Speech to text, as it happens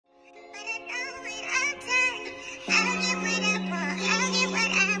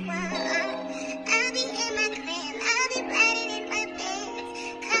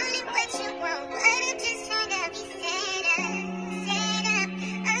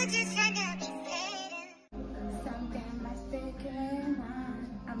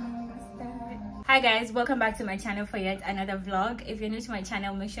Hi guys, welcome back to my channel for yet another vlog. If you're new to my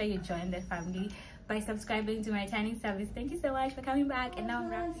channel, make sure you join the family by subscribing to my tiny service. Thank you so much for coming back. And now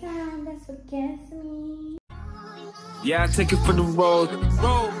yeah, I take it for the road.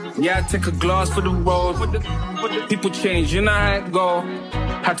 Yeah, I take a glass for the road. People change, you know how it go.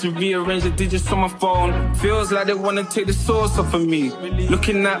 Had to rearrange the digits on my phone. Feels like they wanna take the source off of me.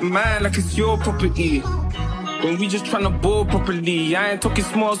 Looking at mine like it's your property. When we just tryna ball properly. I ain't talking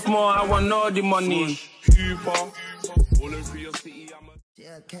small, I want all the money.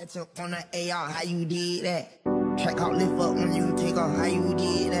 Yeah, catch up on the AR, how you did that? Track out, lift up when you take off, how you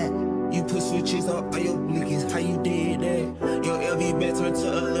did that? You put switches up on your blinkies, how you did that? Your LV back turned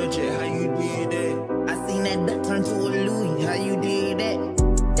to a legit, how you did that? I seen that duck turn to a Louis, how you did that?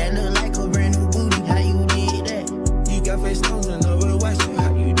 That look like a brand new booty, how you did that? You got face stones and I will watch you,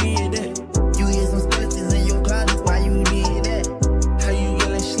 how you did that? You hear some skeletons in your closet, why you did that? How you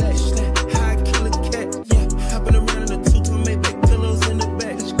yelling slash, how I kill a cat, yeah. Hopping around in a two-tone make back pillows in the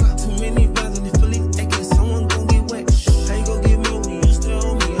back. Too many vibes and they feel these acting, someone gon' get wet. How you gon' get me when you used to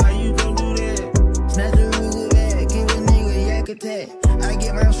owe me, how you gon' do that? Snatch the Ruger bag, give a nigga yak attack. I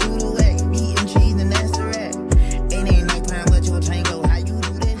get my shooter whack, meat and cheese and that's the rat. Ain't nighttime but your tango, how you do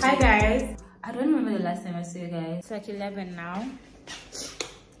that? Hi guys, I don't remember the last time I saw you guys. It's like 11 now.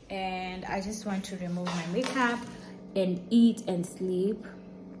 And I just want to remove my makeup and eat and sleep.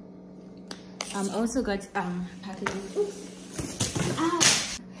 Also got packages. Oops. Ah.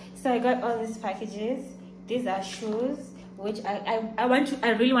 So I got all these packages. These are shoes, which I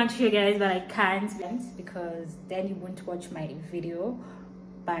really want to show you guys, but I can't because then you won't watch my video.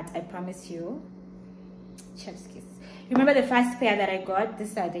 But I promise you, chef's kiss. Remember the first pair that I got?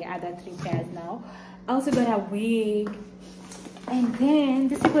 These are the other 3 pairs now. I also got a wig. And then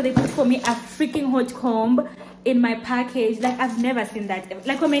these people, they put for me a freaking hot comb in my package. Like I've never seen that.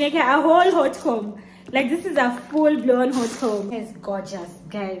 Like a whole hot comb. Like this is a full-blown hot comb. It's gorgeous,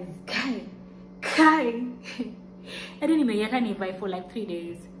 guys. Kai. I didn't even buy for like 3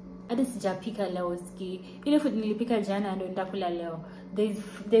 days. I just pika leo ski. You know, for nilipika jana and ndakula leo.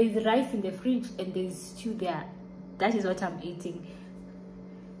 There's rice in the fridge and there's stew there. That is what I'm eating.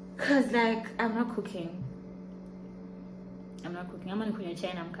 Cause like I'm not cooking. I'm gonna kunywa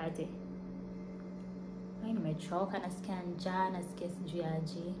chai na mkate. Mimi nimechoka, nasikia njaa, nasikia sijui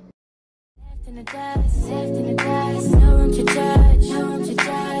aje. Left in the dust, no room to judge,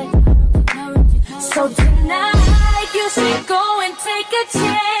 So tonight you should go and take a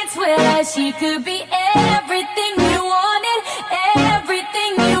chance with her. She could be everything you wanted,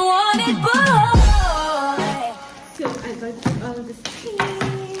 boy. So I got all this things.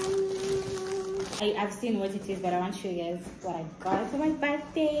 I've seen what it is, but I want to show you guys what I got for my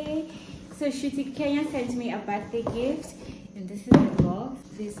birthday. So Shuti Kenya sent me a birthday gift, and this is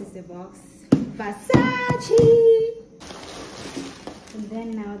the box. Versace. And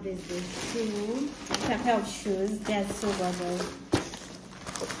then now there's this shoe. It's a pair of shoes. They're so gorgeous.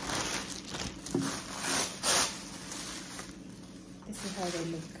 This is how they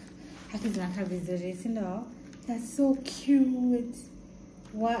look. That's so cute.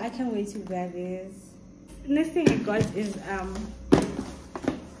 Wow, I can't wait to wear this. Next thing I got is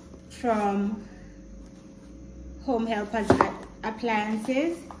from Home Helpers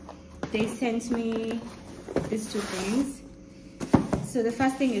Appliances. They sent me these 2 things. So the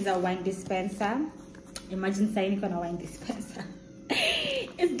first thing is a wine dispenser. Imagine signing on a wine dispenser.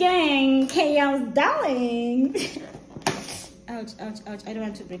 It's getting chaos, darling. Ouch. I don't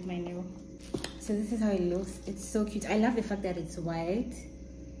want to break my nail. So this is how it looks. It's so cute. I love the fact that it's white.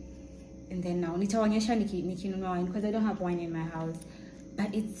 And then now nitaonyesha nikinunua wine because I don't have wine in my house,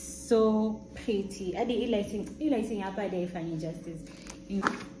 but it's so pretty. I did lighting up there if I need justice.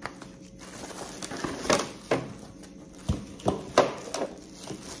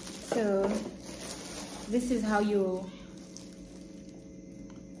 So this is how you.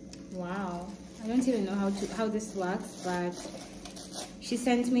 Wow, I don't even know how this works, but she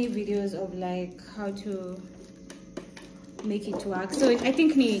sent me videos of like how to make it work. So I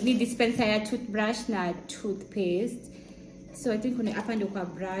think ni dispenser ya toothbrush na toothpaste. So I think when you up and a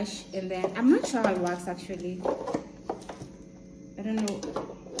brush, and then I'm not sure how it works actually. I don't know.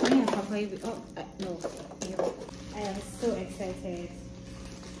 No. I am so excited.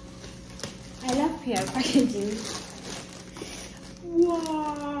 I love PR packages.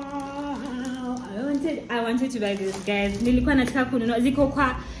 Wow! I wanted to buy this, guys. Nilikuwa nataka kununua. Ziko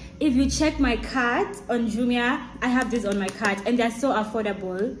kwa. If you check my cart on Jumia, I have this on my cart and they're so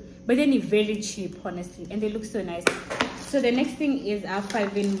affordable, but then they're very cheap, honestly, and they look so nice. So the next thing is a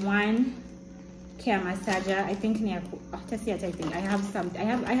 5-in-1 care massager. I think I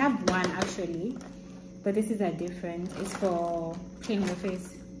have one actually, but this is a different. It's for cleaning your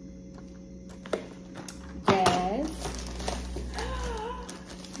face. Yes.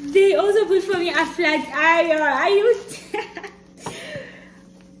 They also put for me a flat iron. Are you?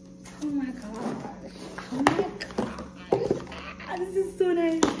 Oh my god! Oh my god! This is so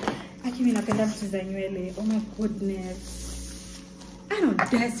nice. Actually, napenda vitu za nywele. Oh my goodness! I know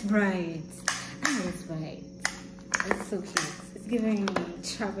that's right. That's right. It's so cute. It's giving me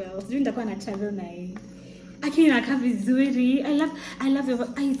travel. Doing the kind of travel night. Actually, nakaa vizuri. I love it.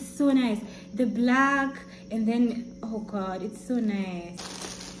 It's so nice. The black and then oh god, it's so nice.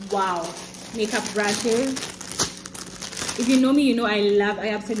 Wow. Makeup brushes. If you know me, you know I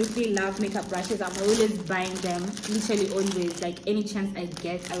absolutely love makeup brushes. I'm always buying them. Literally always. Like any chance I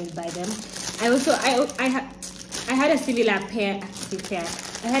get, I will buy them. I had a similar pair.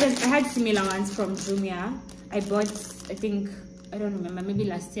 I had similar ones from Jumia. I bought, I think, I don't remember, maybe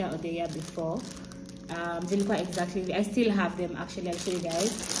last year or the year before. Didn't quite exactly. I still have them actually. I'll show you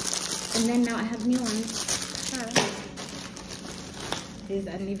guys. And then now I have new ones. There's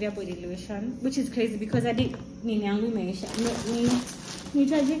a Nivea body lotion, which is crazy because I did lotion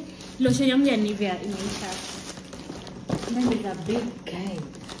yangu ya Nivea imeisha. And then there's a big guy.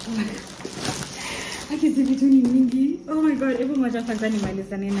 Oh my god. Akizi vitu ni mingi. Oh my god, hebu moja kwanza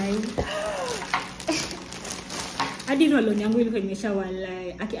nimalizane na hii. I didn't know yangu ilikuwa imeisha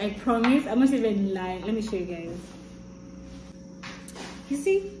wallahi. I promise, I'm not even lying. Let me show you guys. You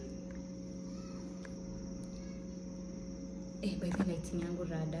see? Baby lighting yangu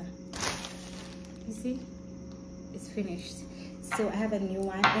rada. You see? It's finished. So I have a new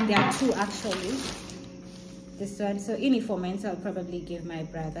one, and there are two actually. This one, so in for men, so I'll probably give my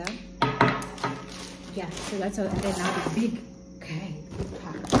brother. Yeah, so that's all. And then now the big guy.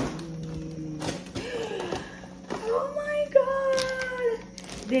 Oh my god!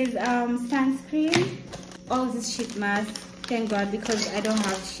 There's sunscreen, all this sheet mask. Thank God, because I don't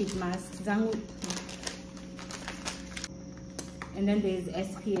have sheet masks. And then there's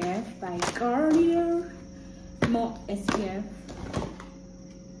SPF by Garnier. More SPF.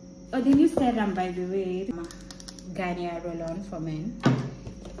 Oh, the new serum, by the way. Garnier roll-on for men.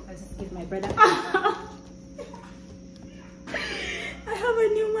 I'll just give my brother. I have a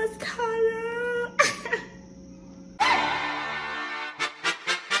new mascara.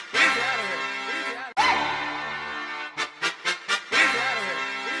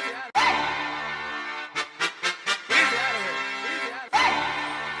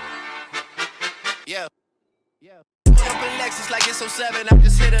 Like it's 07, I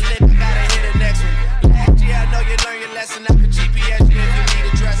just hit a lick, I gotta hit the next one. Yeah, I know you learn your lesson. I can GPS you if you need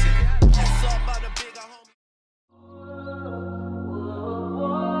addressing. It's all about the bigger homie.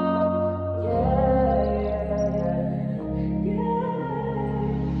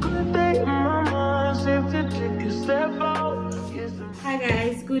 Hi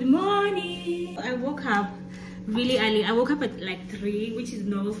guys, good morning. I woke up really early. I woke up at like 3, which is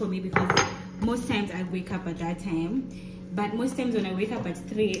normal for me because most times I wake up at that time. But most times when I wake up at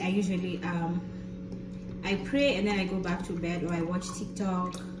 3, I usually I pray and then I go back to bed, or I watch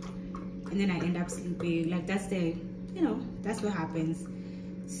TikTok and then I end up sleeping. Like that's the, that's what happens.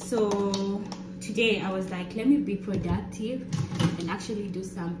 So today I was like, let me be productive and actually do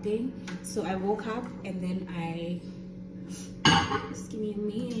something. So I woke up and then just give me a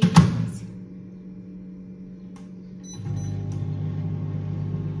minute.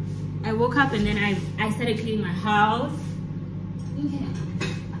 I woke up and then I started cleaning my house.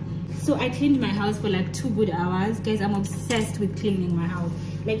 So I cleaned my house for like 2 good hours. Guys, I'm obsessed with cleaning my house.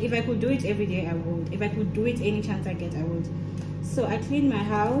 Like if I could do it every day, I would. If I could do it any chance I get, I would. So I cleaned my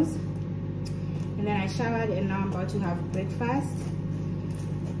house and then I showered, and now I'm about to have breakfast.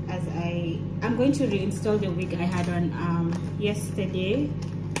 As I'm going to reinstall the wig I had on yesterday.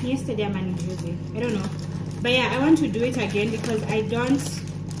 Yesterday I'm on Tuesday. I don't know. But yeah, I want to do it again because I didn't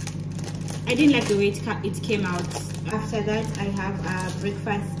like the way it came out. After that, I have a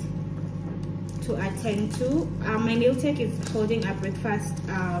breakfast to attend to. My nail tech is holding a breakfast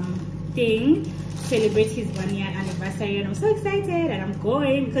thing to celebrate his 1-year anniversary, and I'm so excited, and I'm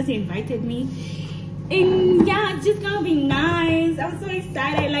going because he invited me. And yeah, it's just gonna be nice. I'm so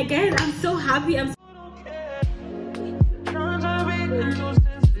excited. Like guys, I'm so happy. I'm so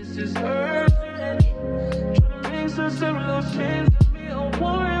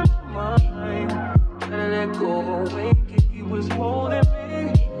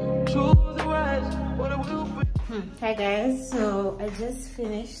Hi guys, so I just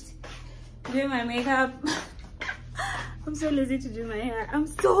finished doing my makeup. I'm so lazy to do my hair. I'm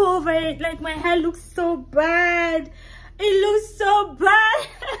so over it. Like, my hair looks so bad. It looks so bad.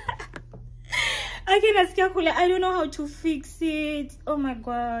 I don't know how to fix it. Oh my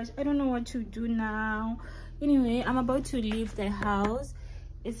gosh, I don't know what to do now. Anyway, I'm about to leave the house.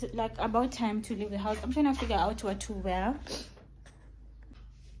 It's like about time to leave the house. I'm trying to figure out what to wear.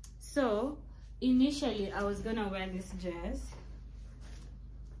 So initially I was gonna wear this dress.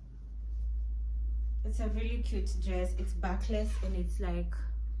 It's a really cute dress. It's backless and it's like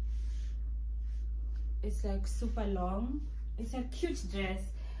super long. It's a cute dress,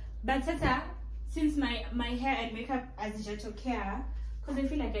 but Tata, since my hair and makeup as care, because I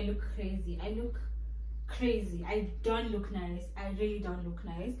feel like I look crazy. I don't look nice. I really don't look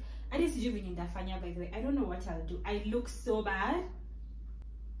nice. I just do in Dafanya, by the way. I don't know what I'll do. I look so bad.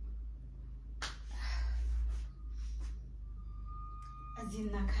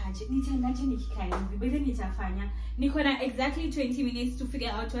 Exactly 20 minutes to figure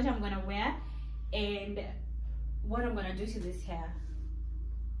out what I'm gonna wear and what I'm gonna do to this hair.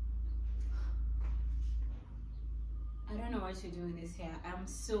 I don't know what to do with this hair. I'm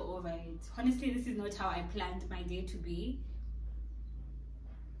so over it. Honestly, this is not how I planned my day to be.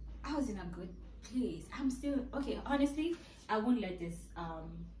 I was in a good place. I'm still okay. Honestly, I won't let this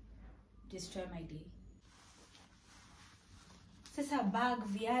destroy my day. This is a bag,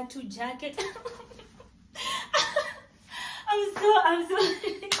 viatu, jacket. I'm so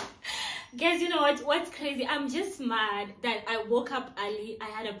guys, you know what's crazy? I'm just mad that I woke up early. I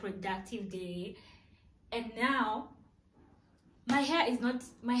had a productive day, and now my hair is not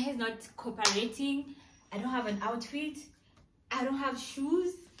cooperating. I don't have an outfit. I don't have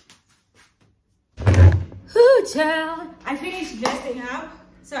shoes. Ooh, child. I finished dressing up,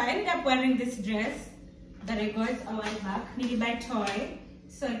 so I ended up wearing this dress that I got a while back, maybe by toy.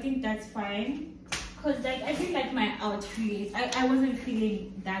 So I think that's fine, cause like I feel like my outfit, I wasn't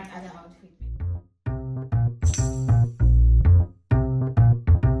feeling that other outfit.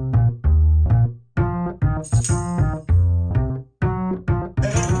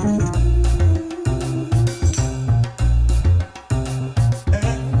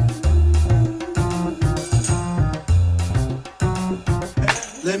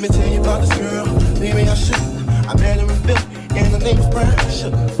 Let me tell you about this girl, maybe I should. I met her in Philly, and her name was Brown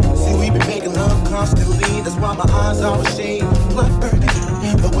Sugar. See, we been making love constantly, that's why my eyes always shade blood burning.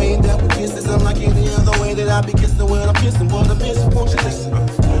 The way that we kiss is unlike any other way that I be kissing when I'm kissing. What I miss, won't you listen?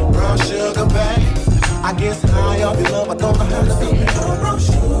 Brown sugar, babe. I guess high off your love, I don't know how to say it. Brown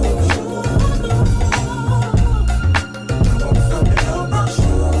sugar.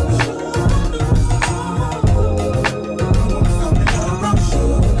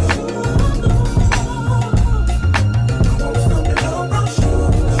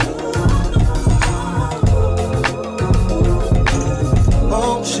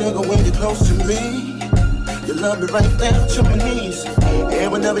 Close to me, you love me right down to my knees,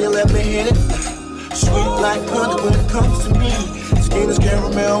 and whenever you let me hit it, sweet like honey when it comes to me. Skin is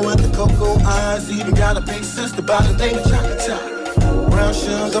caramel with the cocoa eyes, even got a big sister by the name of Chocolate. Brown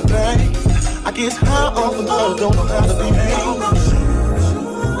sugar, babe. I guess high off the love, don't know how to behave.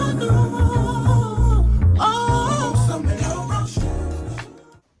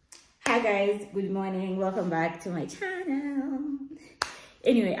 Hi guys, good morning, welcome back to my channel.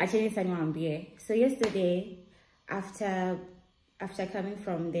 Anyway, actually, so yesterday, after coming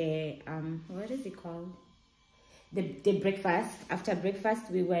from the what is it called? The breakfast. After breakfast,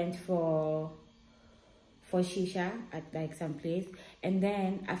 we went for shisha at like some place, and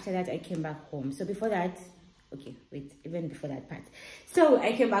then after that, I came back home. So before that, okay, wait, even before that part. So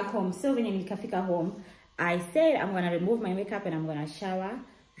I came back home. So when I came home, I said I'm gonna remove my makeup and I'm gonna shower.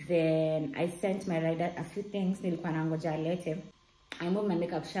 Then I sent my rider a few things. I moved my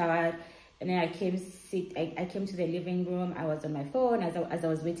makeup, showered, and then I came to the living room. I was on my phone as I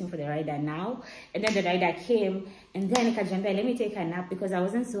was waiting for the rider now. And then the rider came, and then let me take a nap because I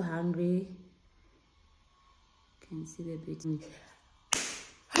wasn't so hungry. Can see the beauty.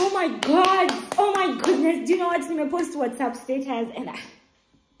 Oh my god! Oh my goodness! Do you know what? I'm gonna post WhatsApp status and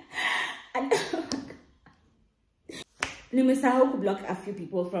Nimesahau to block a few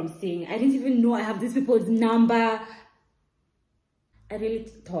people from seeing. I didn't even know I have these people's number. I really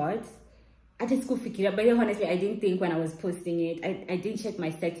thought I just go figure it out, but honestly I didn't think when I was posting it. I didn't check my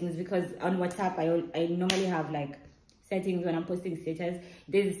settings because on WhatsApp I normally have like settings when I'm posting status.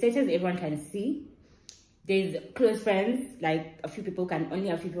 There's status everyone can see. There's close friends, like only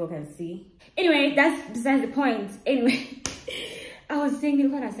a few people can see. Anyway, that's besides the point. Anyway, I was saying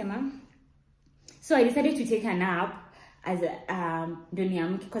so I decided to take a nap as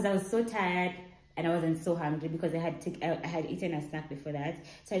because I was so tired. and I wasn't so hungry because I had eaten a snack before that.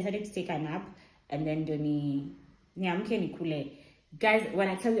 So I decided to take a nap, and then guys, when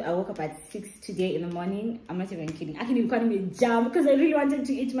I tell you I woke up at 6 today in the morning, I'm not even kidding. I can even call me a jam because I really wanted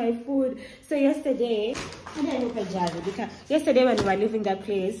to eat my food. So yesterday, yesterday when we were leaving that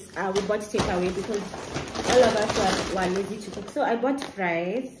place, we bought takeaway because all of us were lazy to cook. So I bought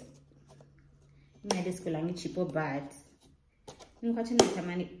fries. Food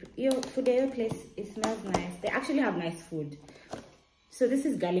place, it smells nice. They actually have nice food. So this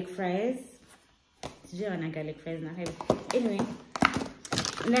is garlic fries. Garlic fries now. Anyway,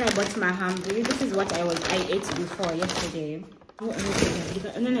 and then I bought my hamburger. This is what I ate before yesterday.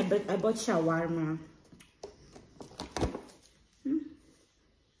 And then I bought shawarma.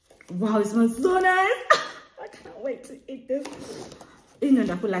 Wow, it smells so nice. I can't wait to eat this.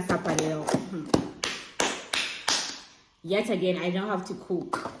 Yet again, I don't have to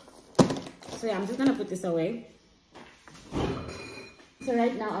cook. So yeah, I'm just gonna put this away. So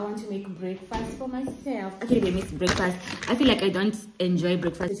right now I want to make breakfast for myself. Okay, they make breakfast. I feel like I don't enjoy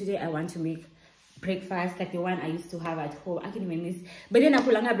breakfast. So today I want to make breakfast like the one I used to have at home. I can even miss. But then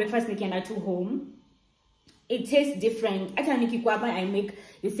I breakfast making at home. It tastes different. I make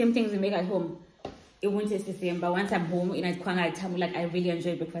the same things we make at home. It won't taste the same. But once I'm home in Kwanga, like I really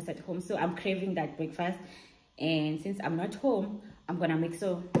enjoy breakfast at home. So I'm craving that breakfast. And since I'm not home, I'm gonna make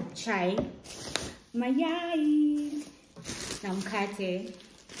so chai. Mayai. Namkate.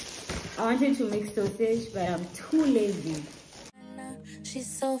 I wanted to make sausage, but I'm too lazy. She's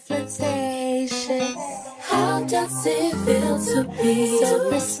so flirtatious. How does it feel to be so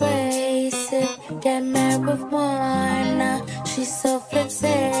persuasive? Get marijuana. She's so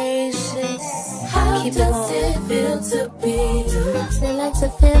flirtatious. How does it feel to be? Feel like the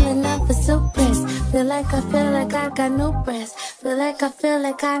feeling of a suppress. Feel like I got no breath. Feel like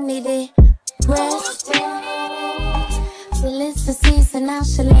I need it. Rest. Feel it's the season I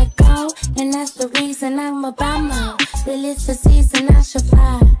should let go, and that's the reason I'm about more. Feel it's the season I should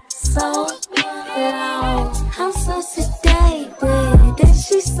fly so low. I'm so sedated, and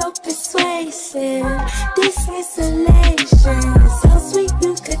she's so persuasive. This isolation is so sweet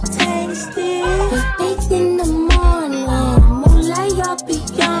you could taste it. It's 8 in the morning, moonlight y'all be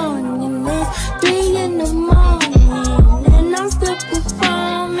yawning. It's 3 in the morning, and I'm still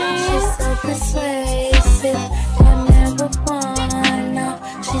performing. She's so persuasive.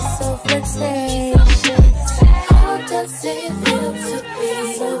 She's so flirtatious. How does it feel to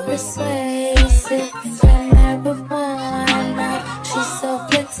be so persuasive? Marijuana. She's so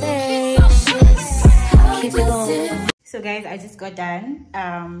flirtatious. Keep it going. So guys, I just got done.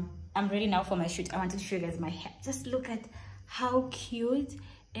 I'm ready now for my shoot. I wanted to show you guys my hair. Just look at how cute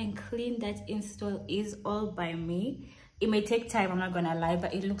and clean that install is, all by me. It may take time, I'm not gonna lie,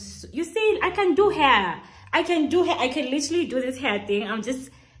 but it looks, you see, I can do hair. I can literally do this hair thing. I'm just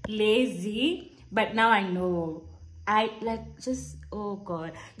lazy, but now I know. Oh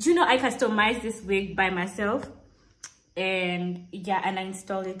god, do you know I customized this wig by myself? And yeah, and I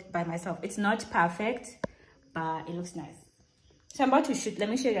installed it by myself. It's not perfect, but it looks nice. So I'm about to shoot. Let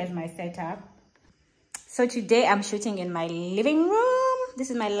me show you guys my setup. So today I'm shooting in my living room. This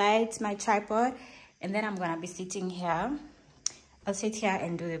is my light, my tripod, and then I'm gonna be sitting here. I'll sit here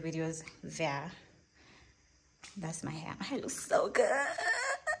and do the videos there. That's my hair. My hair looks so good.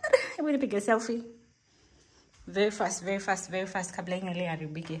 I'm gonna pick a selfie. Very fast, very fast, very fast. Kabla ingele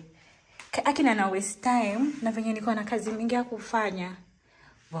haribike. Akina na waste time. Na venye niko na kazi mingi ya kufanya.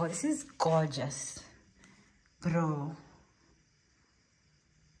 Wow, this is gorgeous. Bro.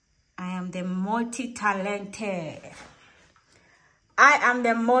 I am the multi-talented. I am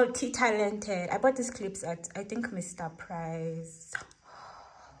the multi-talented. I bought these clips at, I think, Mr. Price.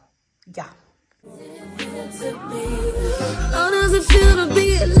 Yeah. How does it feel to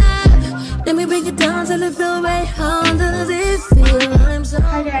be alive? Let me break it down till it feel right. How does it feel?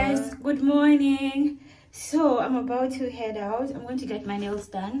 Hi guys, good morning. So I'm about to head out. I'm going to get my nails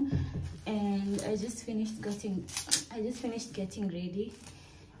done, and I just finished getting ready,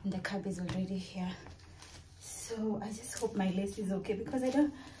 and the cab is already here. So I just hope my lace is okay because I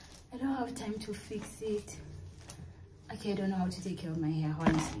don't have time to fix it. Okay, I don't know how to take care of my hair,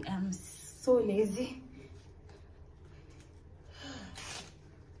 honestly. I'm so lazy.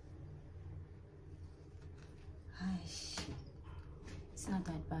 It's not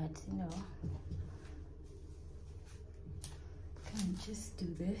that bad, you know. Can just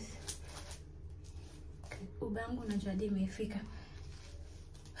do this.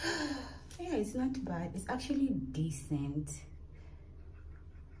 Yeah, it's not bad. It's actually decent.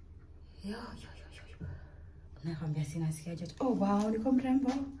 Yo. Oh wow, niko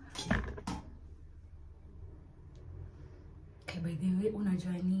mrembo. the way,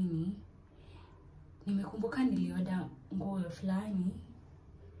 unajua nini? Nimekumbuka nilioda nguo fulani.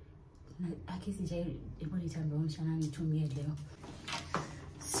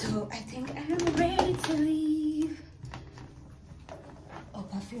 So I think I'm ready to leave. Oh,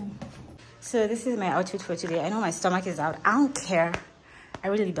 perfume. So this is my outfit for today. I know my stomach is out. I don't care. I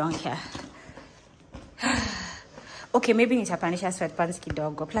really don't care. Okay, maybe nitapandisha sweatpants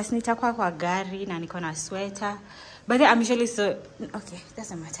kidogo. Plus nitakuwa kwa gari na niko na sweater. But then I'm usually so... Okay,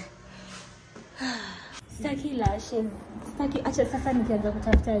 doesn't matter. Staki lashes. Staki, acha sasa nikianza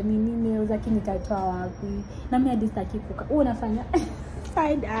kutafuta nini nails zaki nitatoa wapi. Na mimi hadi staki kuka. Unafanya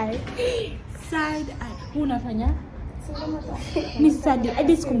side eye. Side eye. Unafanya? Ni sadi.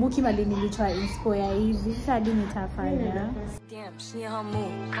 Hadi sikumbuki mali nilichwa inspire hivi. Sadi nitafanya. Damn, she in her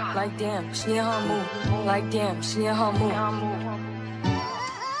mood. Like damn, she in her mood. Like damn, she in her mood.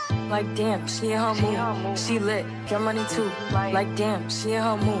 Like damn, she in her mood. She lit, get money too. Like damn, she in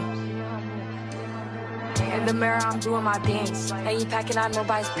her mood. In the mirror, I'm doing my dance. Ain't packing out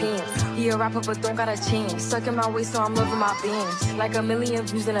nobody's pants. He a rapper, but don't got a chance. Stuck in my waist, so I'm loving my bands. Like 1 million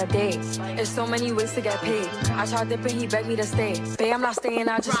views in a day. There's so many ways to get paid. I tried dipping, he begged me to stay. Babe, I'm not staying,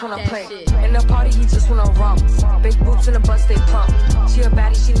 I just wanna play. In the party, he just wanna rum. Big boobs in the bus, they plump. She a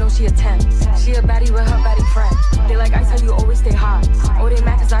baddie, she knows she a 10. She a baddie with her baddie friend. They like ice, how you always stay hot. Oh, they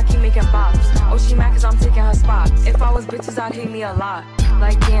mad cause I keep making bops. Oh, she mad cause I'm taking her spot. If I was bitches, I'd hate me a lot.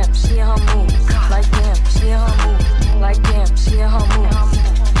 Like damn, she in her mood. Like damn, she in her mood. Like damn, she in her mood.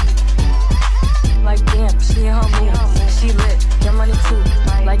 Like damn, she in her mood. She lit, get money too.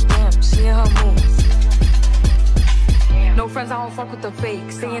 Like damn, she in her mood. No friends, I don't fuck with the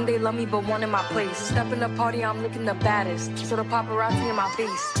fake. Saying they love me, but one in my place. Step in the party, I'm looking the baddest. So the paparazzi in my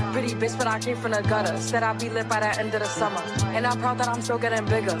face. Pretty bitch, but I came from the gutter. Said I'd be lit by the end of the summer. And I'm proud that I'm still getting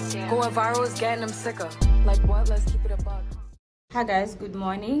bigger. Going viral is getting them sicker. Like what? Let's keep it a buck. Hi guys, good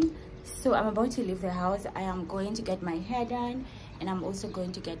morning. So I'm about to leave the house. I am going to get my hair done, and I'm also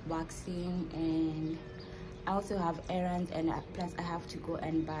going to get waxing, and I also have errands, and plus I have to go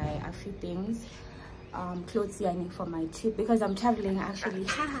and buy a few things, clothes here for my trip, because I'm traveling actually.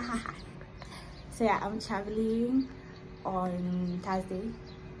 So yeah, I'm traveling on Thursday.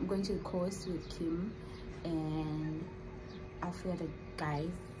 I'm going to the coast with Kim and a few other guys,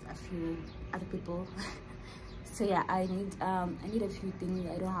 a few other people. So yeah, I need a few things.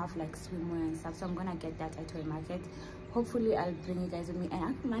 I don't have like swimwear and stuff, so I'm gonna get that at Toy Market. Hopefully I'll bring you guys with me.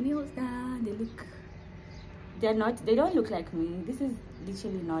 And my nails done. They don't look like me. This is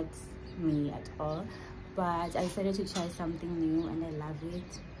literally not me at all, but I decided to try something new and I love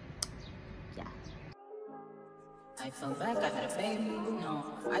it. Yeah. I fell back, I had a baby, no.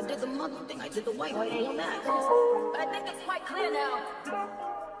 I did the mother thing, I did the white thing on that. I think it's quite clear now.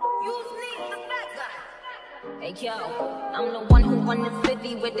 You need the bad guy. Hey yo, I'm the one who won the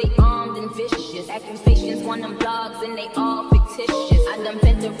city where they armed and vicious. Accusations on them blogs and they all fictitious. I done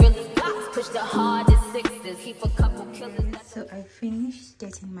bent the realest blocks, push the hardest sixes, keep a couple killers. So I finished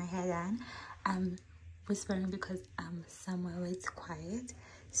getting my hair done. I'm whispering because I'm somewhere where it's quiet.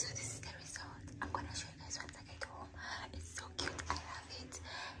 So this is the result. I'm gonna show you guys once I get home. It's so cute, I love it.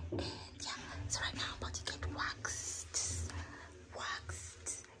 And yeah, so right now I'm about to get waxed.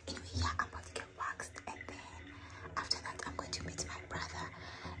 Anyway, yeah, I'm about to get waxed, and then after that I'm going to meet my brother,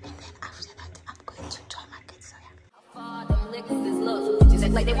 and then after that I'm going to Toy Market. So yeah. Them niggas is love. Bitches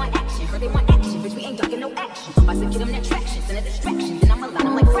act like they want action, heard they want action. Bitch, we ain't talking no action. I'm about to give them that traction, send a distraction. Then I'm a lot,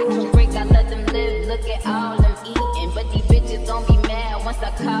 I'm like fraction. Break, I let them live, look at all I'm eating. But these bitches don't be mad once I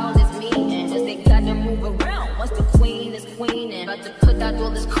call this meeting. Cause they gotta move around once the queen is queening. About to put out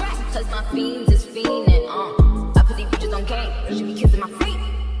all this crap, cause my fiends is fiending. I put these bitches on game, she be kissing my feet.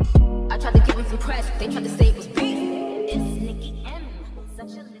 I tried to give them some press, they tried to say it was beef. It's Nicki M,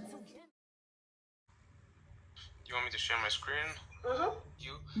 such a little kid. You want me to share my screen?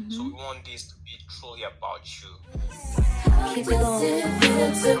 You? So we want this to be truly about you. Keep it going.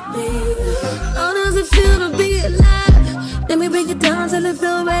 How does it feel to be alive? Let me break it down till it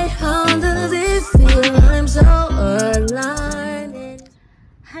feel right. How does it feel? I'm so alive.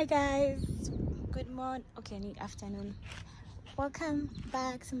 Hi guys, good morning. Okay, I need afternoon. Welcome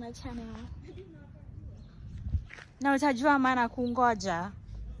back to my channel. Na utajua maana kungoja.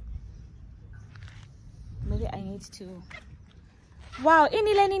 Maybe I need to. Wow,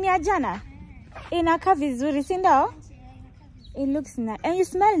 ile nini ya jana? Inakaa vizuri, si ndio? It looks nice. And you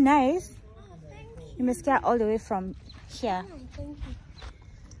smell nice. You must get all the way from here. Thank you.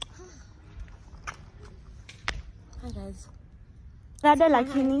 Hi guys. Rada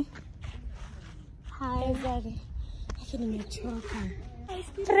lakini. Hi. Sorry. Lakini nimechoka.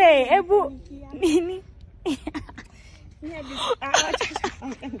 Pray, ebu nini?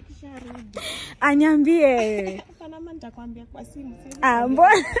 Anyambie.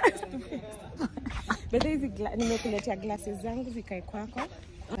 Mbona? But hizi nimekuletea glasses zangu zikae kwako.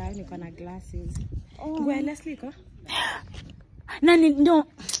 Niko na glasses. Ngwe Leslie ko? Nani no.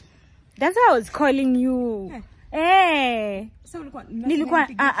 That's why I was calling you. So nilikuwa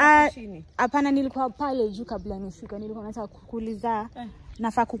hapana, nilikuwa pale juu kabla nishuka. Nilikuwa nataka kukuuliza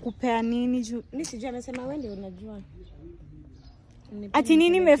nafaa kukupea nini juu. Mimi sijui, amesema wewe ndio unajua. Ati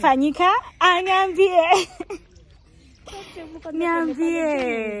nini imefanyika? Niambie. Niambie.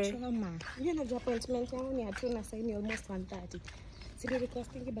 Yeye anajua appointment yangu ni hatuna saini almost 1:30. Sidi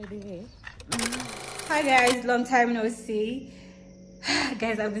requesting by the way. Hi guys, long time no see.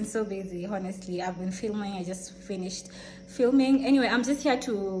 Guys, I've been so busy, honestly. I've been filming. I just finished filming. Anyway, I'm just here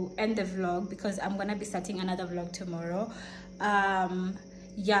to end the vlog because I'm gonna be starting another vlog tomorrow.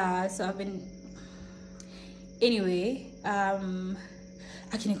 Yeah, so I've been anyway, I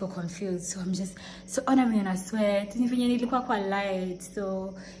can go confused, so I'm just so on me and I sweat. Nilikuwa light.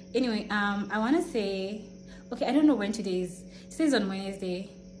 So anyway, I wanna say, okay, I don't know when today is. Today's on Wednesday.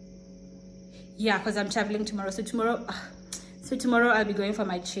 Yeah, because I'm traveling tomorrow. So tomorrow I'll be going for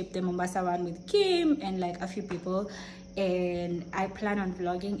my trip, the Mombasa one with Kim and like a few people, and I plan on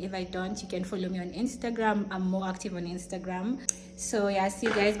vlogging. If I don't, you can follow me on Instagram. I'm more active on Instagram. So yeah, see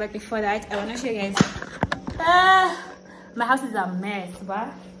you guys. But before that, I want to show you guys. My house is a mess, but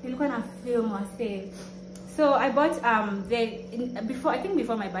you look on film or save. So I bought before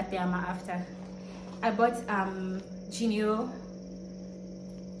my birthday or after, I bought Genio.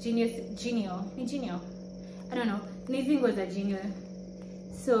 I don't know. Anything was a Genio.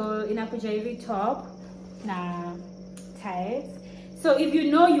 So inakuja hivi top na ties. So if you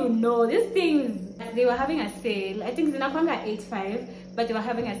know, you know. These things, they were having a sale. I think zinakwanga 8.5, but they were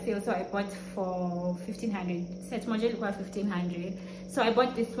having a sale, so I bought for 1,500. Set moja ilikuwa 1,500. So I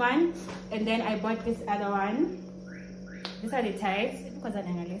bought this one, and then I bought this other one. These are the ties because I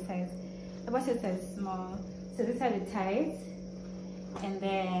didn't size. I bought it as small. So these are the ties, and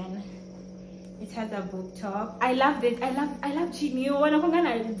then it has a book top. I love it. I love Genio. One of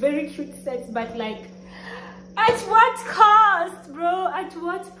them very cute sets, but like, at what cost, bro? At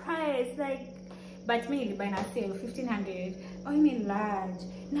what price? Like, but me buy na sale 1,500. Oh, you mean large?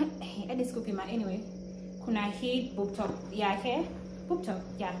 Not I just copy my anyway. Kuna hii book top. Yeah, okay. Book top.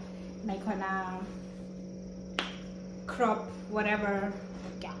 Yeah. Na kuna crop whatever.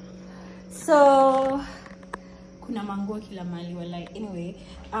 Yeah. So kuna mango kila mali walai. Anyway,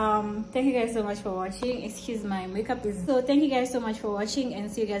 thank you guys so much for watching. Excuse my makeup is so. Thank you guys so much for watching,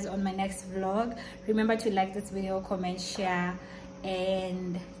 and see you guys on my next vlog. Remember to like this video, comment, share,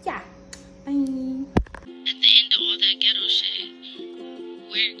 and yeah.